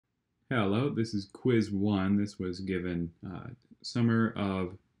Hello, this is quiz 1. This was given summer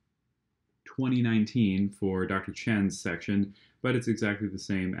of 2019 for Dr. Chen's section, but it's exactly the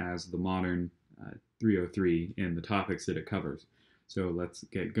same as the modern 303 in the topics that it covers. So let's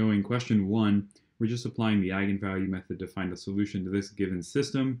get going. Question 1, we're just applying the eigenvalue method to find a solution to this given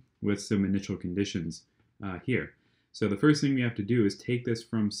system with some initial conditions here. So the first thing we have to do is take this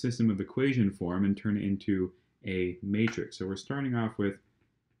from system of equation form and turn it into a matrix. So we're starting off with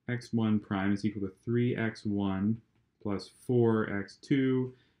x1 prime is equal to 3x1 plus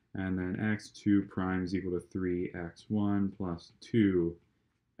 4x2, and then x2 prime is equal to 3x1 plus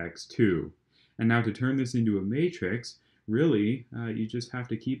 2x2. And now to turn this into a matrix, really, you just have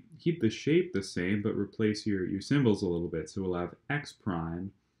to keep the shape the same, but replace your symbols a little bit. So we'll have x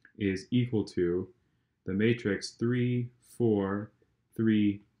prime is equal to the matrix 3, 4,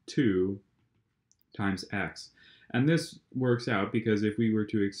 3, 2 times x. And this works out because if we were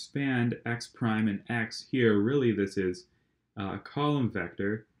to expand x prime and x here, really this is a column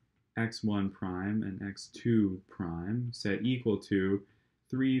vector x1 prime and x2 prime set equal to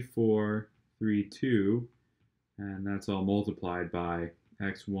 3, 4, 3, 2, and that's all multiplied by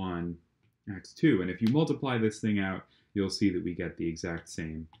x1, x2. And if you multiply this thing out, you'll see that we get the exact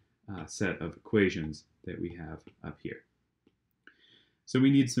same set of equations that we have up here. So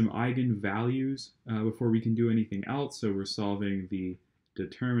we need some eigenvalues before we can do anything else. So we're solving the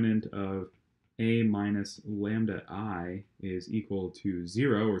determinant of a minus lambda I is equal to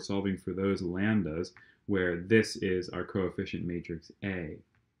 0. We're solving for those lambdas where this is our coefficient matrix A.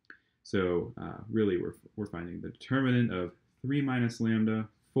 So really we're finding the determinant of 3 minus lambda,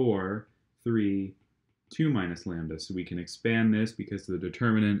 4, 3, 2 minus lambda. So we can expand this because the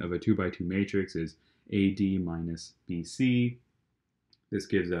determinant of a 2 by 2 matrix is AD minus BC. This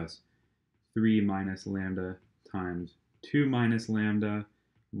gives us 3 minus lambda times 2 minus lambda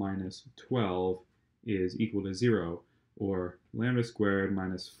minus 12 is equal to 0, or lambda squared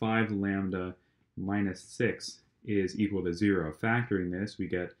minus 5 lambda minus 6 is equal to 0. Factoring this, we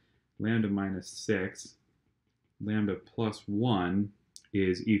get lambda minus 6, lambda plus 1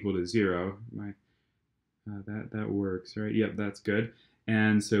 is equal to 0. That works, right? Yep, that's good.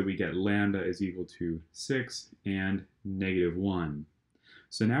 And so we get lambda is equal to 6 and negative 1.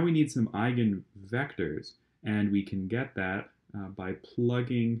 So now we need some eigenvectors, and we can get that by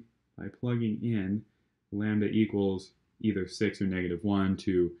plugging in lambda equals either 6 or negative 1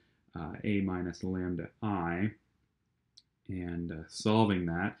 to a minus lambda I, and solving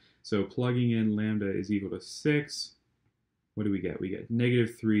that. So plugging in lambda is equal to 6. What do we get? We get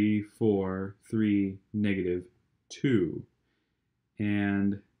negative 3, 4, 3, negative 2.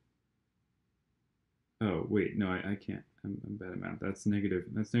 And, oh, wait, no, I can't. I'm bad at math. That's negative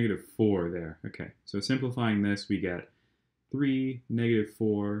 4 there. Okay, so simplifying this, we get 3, negative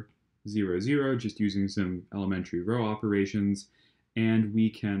 4, 0, 0, just using some elementary row operations. And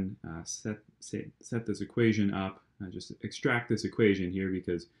we can set this equation up, just extract this equation here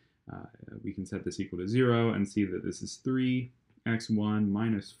because we can set this equal to 0 and see that this is 3x1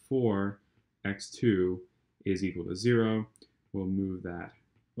 minus 4x2 is equal to 0. We'll move that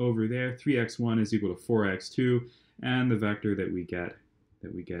over there. 3x1 is equal to 4x2. And the vector that we get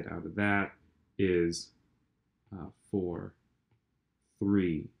out of that is 4,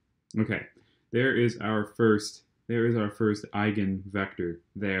 3. Okay, there is our first eigenvector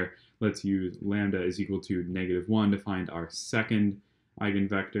there. Let's use lambda is equal to negative 1 to find our second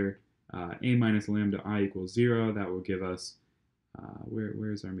eigenvector. A minus lambda I equals 0. That will give us,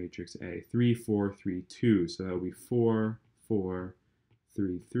 where's our matrix A? 3, 4, 3, 2. So that will be 4, 4,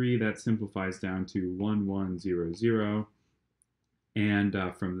 3, 3. That simplifies down to 1, 1, 0, 0. And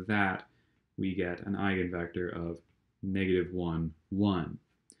from that, we get an eigenvector of negative 1, 1.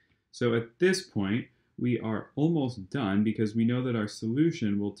 So at this point, we are almost done because we know that our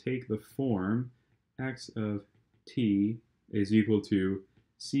solution will take the form x of t is equal to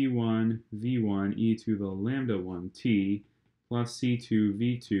c1 v1 e to the lambda 1 t plus c2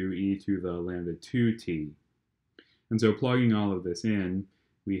 v2 e to the lambda 2 t. And so plugging all of this in,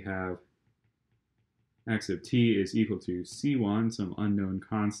 we have x of t is equal to c1, some unknown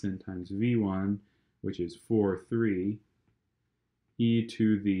constant, times v1, which is 4, 3, e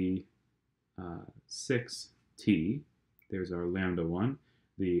to the 6t, there's our lambda 1,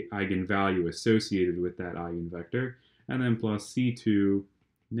 the eigenvalue associated with that eigenvector, and then plus c2,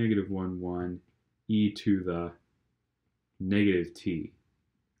 negative 1, 1, e to the negative t.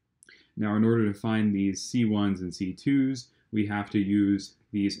 Now, in order to find these C1s and C2s, we have to use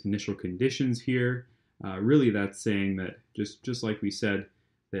these initial conditions here. Really, that's saying that, just like we said,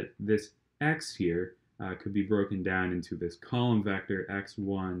 that this x here could be broken down into this column vector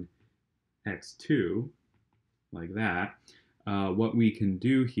x1, x2, like that, what we can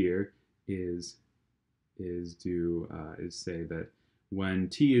do here is say that when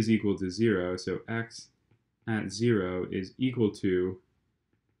t is equal to 0, so x at 0 is equal to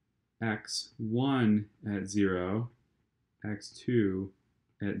x1 at 0, x2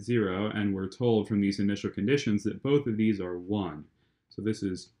 at 0, and we're told from these initial conditions that both of these are 1. So this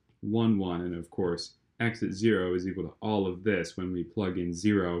is 1, 1, and of course x at 0 is equal to all of this when we plug in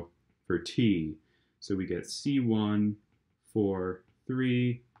 0 for t. So we get c1 for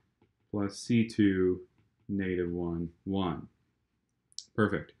 3 plus c2 negative 1, 1.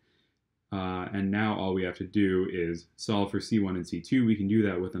 Perfect. And now all we have to do is solve for c1 and c2. We can do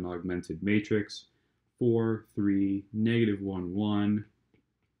that with an augmented matrix. 4, 3, negative 1, 1,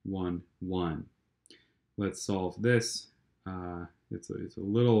 1, 1. Let's solve this. It's a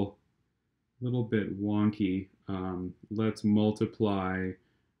little bit wonky. Let's multiply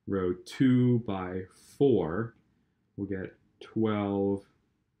row 2 by 4. We'll get 12.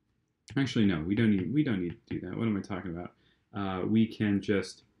 Actually, no, we don't need to do that. What am I talking about? We can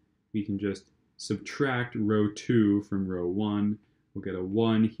just subtract row 2 from row 1. We'll get a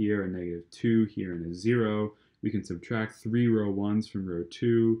 1 here, a negative 2 here, and a 0. We can subtract 3 row 1s from row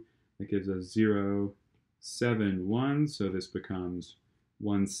 2. That gives us 0, 7, 1. So this becomes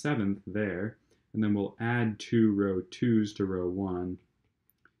 1/7 there. And then we'll add 2 row 2s to row 1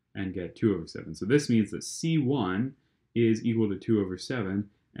 and get 2 over 7. So this means that c1 is equal to 2 over 7,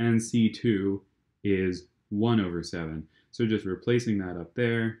 and c2 is 1 over 7. So just replacing that up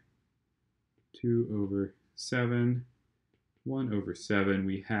there, 2 over 7, 1 over 7,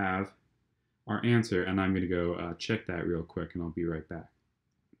 we have our answer, and I'm going to go check that real quick, and I'll be right back.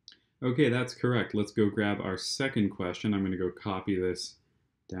 Okay, that's correct. Let's go grab our second question. I'm going to go copy this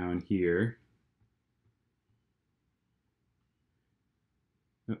down here.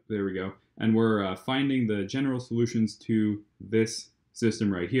 Oh, there we go. And we're finding the general solutions to this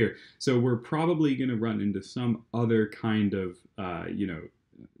system right here. So we're probably going to run into some other kind of,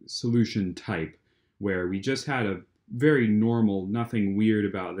 solution type where we just had a very normal, nothing weird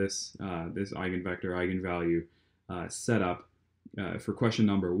about this this eigenvector, eigenvalue setup for question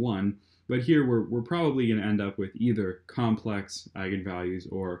number 1. But here we're probably going to end up with either complex eigenvalues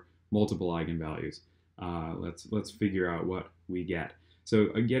or multiple eigenvalues. Let's figure out what we get.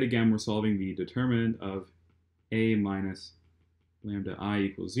 So yet again, we're solving the determinant of a minus lambda I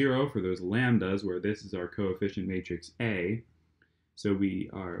equals 0 for those lambdas where this is our coefficient matrix A. So we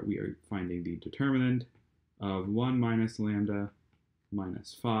are finding the determinant of 1 minus lambda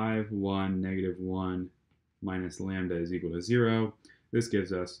minus 5, 1, negative 1 minus lambda is equal to 0. This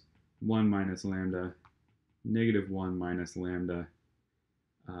gives us 1 minus lambda, negative 1 minus lambda,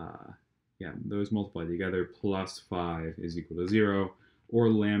 those multiply together, plus 5 is equal to 0, or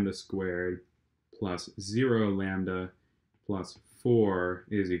lambda squared plus 0 lambda plus 4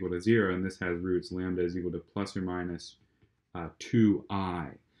 is equal to 0, and this has roots. Lambda is equal to plus or minus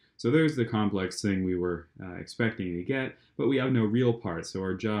 2i. So there's the complex thing we were expecting to get, but we have no real parts, so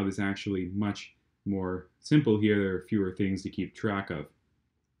our job is actually much more simple here. There are fewer things to keep track of.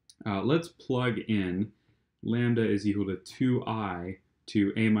 Let's plug in lambda is equal to 2i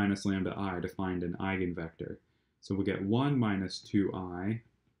to a minus lambda I to find an eigenvector. So we'll get 1 minus 2i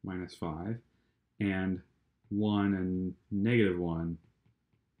minus 5, and 1 and negative 1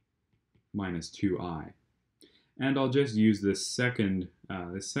 minus 2i. And I'll just use this second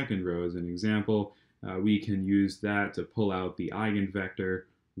row as an example. We can use that to pull out the eigenvector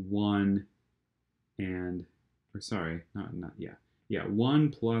 1 and, 1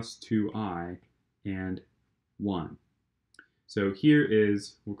 plus 2i and 1. So here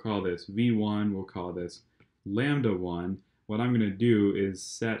is, we'll call this v1, we'll call this lambda 1. What I'm going to do is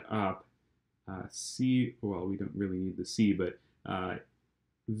set up c, well, we don't really need the c, but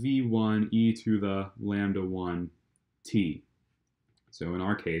v1 e to the lambda 1 t. So in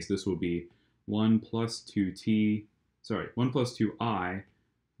our case, this will be 1 plus 2i,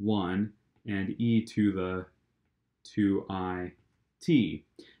 1, and e to the 2i t.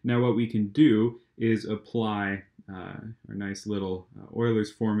 Now what we can do is apply our nice little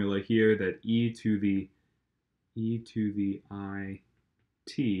Euler's formula here, that e to the I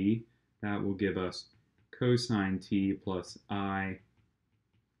t, that will give us cosine t plus I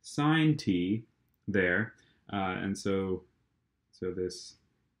sine t there. And so this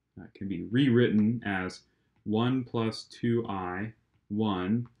can be rewritten as 1 plus 2i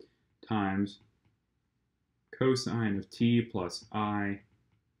 1 times cosine of t plus I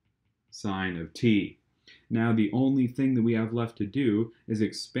sine of t. Now the only thing that we have left to do is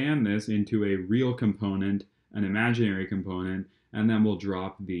expand this into a real component, an imaginary component, and then we'll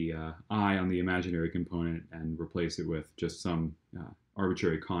drop the I on the imaginary component and replace it with just some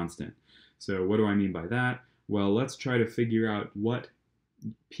arbitrary constant. So what do I mean by that? Well, let's try to figure out what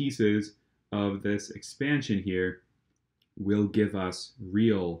pieces of this expansion here will give us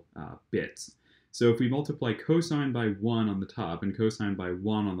real bits. So if we multiply cosine by 1 on the top and cosine by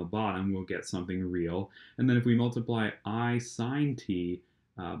 1 on the bottom, we'll get something real. And then if we multiply I sine t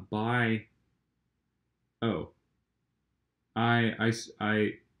by, oh, damn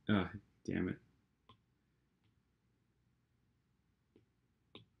it.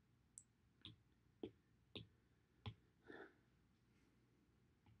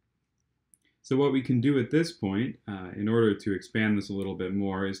 So what we can do at this point, in order to expand this a little bit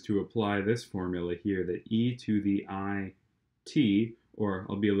more, is to apply this formula here, that e to the I t, or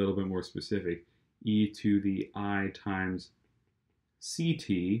I'll be a little bit more specific, e to the I times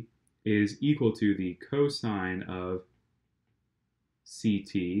ct is equal to the cosine of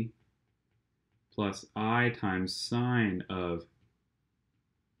ct plus I times sine of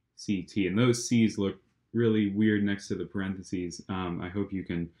ct. And those c's look really weird next to the parentheses. I hope you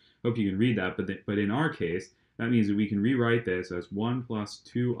can read that. But in our case, that means that we can rewrite this as 1 plus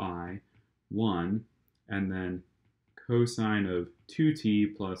 2i, 1, and then cosine of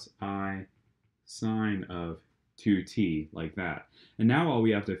 2t plus I sine of 2t, like that. And now all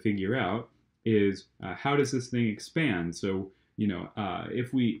we have to figure out is how does this thing expand? So, you know,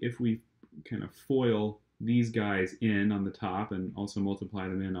 if we kind of FOIL these guys in on the top and also multiply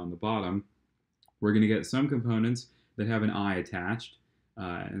them in on the bottom, we're going to get some components that have an I attached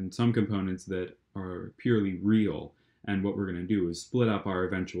and some components that are purely real. And what we're going to do is split up our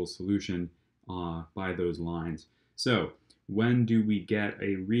eventual solution by those lines. So when do we get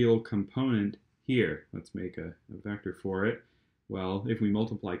a real component here? Let's make a vector for it. Well, if we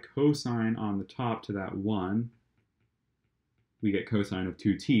multiply cosine on the top to that 1, we get cosine of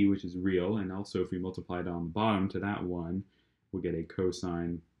 2t, which is real. And also if we multiply it on the bottom to that 1, we'll get a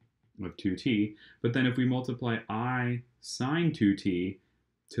cosine of 2t. But then if we multiply I sine 2t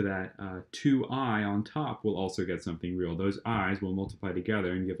to that 2i on top, we'll also get something real. Those i's will multiply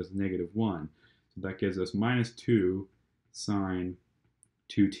together and give us negative 1. So that gives us minus 2 sine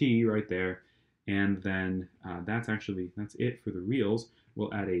 2t right there. And then that's it for the reals.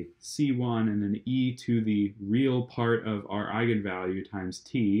 We'll add a c1 and an e to the real part of our eigenvalue times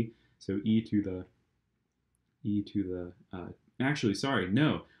t. So actually, sorry,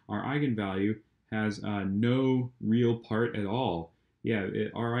 no. Our eigenvalue has no real part at all. Yeah,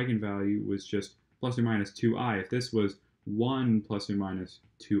 our eigenvalue was just plus or minus 2i. If this was 1 plus or minus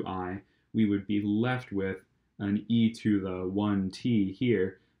 2i, we would be left with an e to the 1t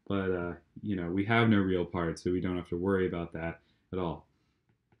here. But, you know, we have no real part, so we don't have to worry about that at all.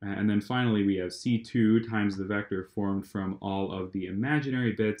 And then finally, we have c2 times the vector formed from all of the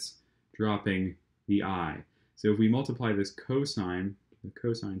imaginary bits dropping the I. So if we multiply this cosine, the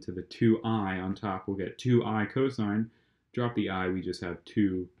cosine to the 2i on top, we'll get 2i cosine. Drop the I, we just have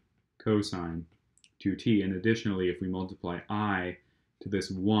 2 cosine 2t. And additionally, if we multiply I to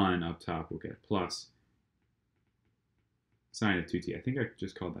this 1 up top, we'll get plus sine of 2t. I think I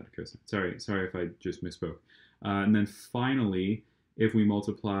just called that a cosine. Sorry if I just misspoke. And then finally, if we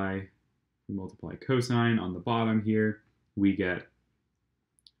multiply cosine on the bottom here, we get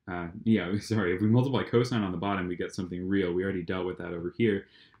if we multiply cosine on the bottom, we get something real. We already dealt with that over here.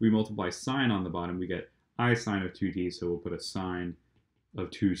 We multiply sine on the bottom, we get I sine of 2t, so we'll put a sine of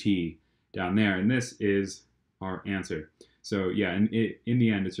 2t down there. And this is our answer. So yeah, in the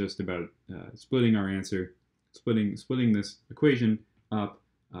end, it's just about splitting our answer, splitting this equation up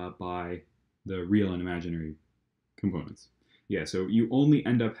by the real and imaginary components. Yeah, so you only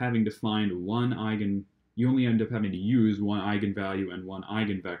end up having to find you only end up having to use one eigenvalue and one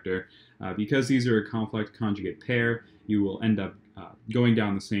eigenvector. Because these are a complex conjugate pair, you will end up going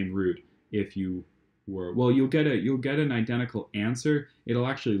down the same route if you were, well, you'll get an identical answer. It'll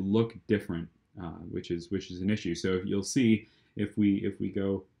actually look different, which is an issue. So you'll see if we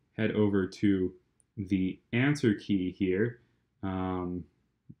go head over to the answer key here, blah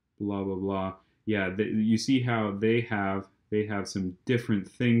blah blah. Yeah, you see how they have some different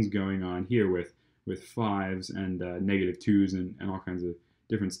things going on here with 5s and negative 2s and all kinds of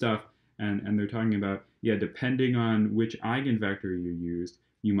different stuff. And they're talking about, yeah, depending on which eigenvector you used,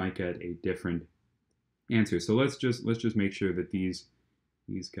 you might get a different answer. So let's just make sure that these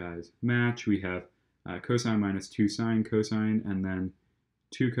guys match. We have cosine minus 2 sine cosine, and then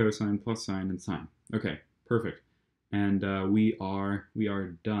 2 cosine plus sine and sine. Okay, perfect. And we are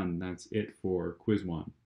done. That's it for quiz 1.